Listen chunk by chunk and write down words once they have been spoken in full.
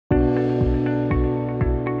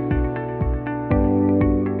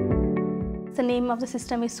the name of the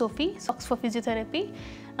system is SoPhy, Socks for Physiotherapy.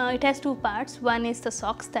 It has two parts. One is the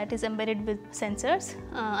socks that is embedded with sensors.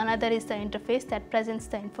 Another is the interface that presents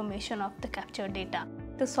the information of the captured data.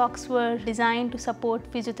 The socks were designed to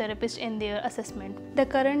support physiotherapists in their assessment. The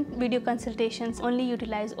current video consultations only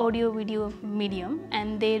utilize audio-video medium,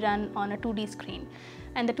 and they run on a 2D screen.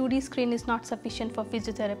 And the 2D screen is not sufficient for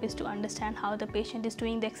physiotherapists to understand how the patient is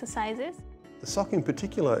doing the exercises. The sock in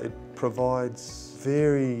particular, it provides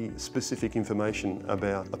very specific information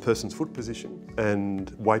about a person's foot position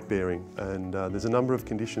and weight bearing, and there's a number of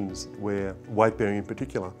conditions where weight bearing in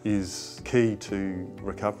particular is key to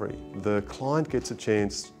recovery. The client gets a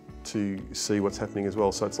chance to see what's happening as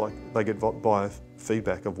well, so it's like they get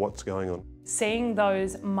biofeedback of what's going on. Seeing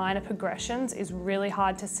those minor progressions is really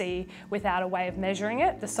hard to see without a way of measuring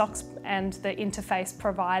it. The socks and the interface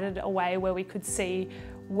provided a way where we could see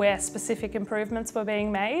where specific improvements were being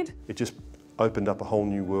made. It just opened up a whole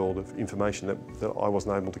new world of information that I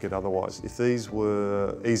wasn't able to get otherwise. If these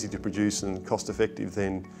were easy to produce and cost effective,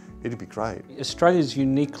 then it'd be great. Australia's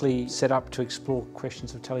uniquely set up to explore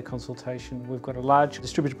questions of teleconsultation. We've got a large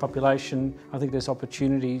distributed population. I think there's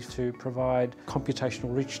opportunities to provide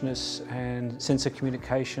computational richness and sensor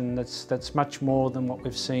communication that's much more than what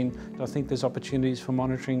we've seen. I think there's opportunities for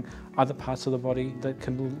monitoring other parts of the body that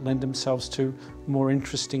can lend themselves to more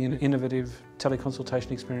interesting and innovative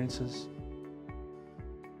teleconsultation experiences.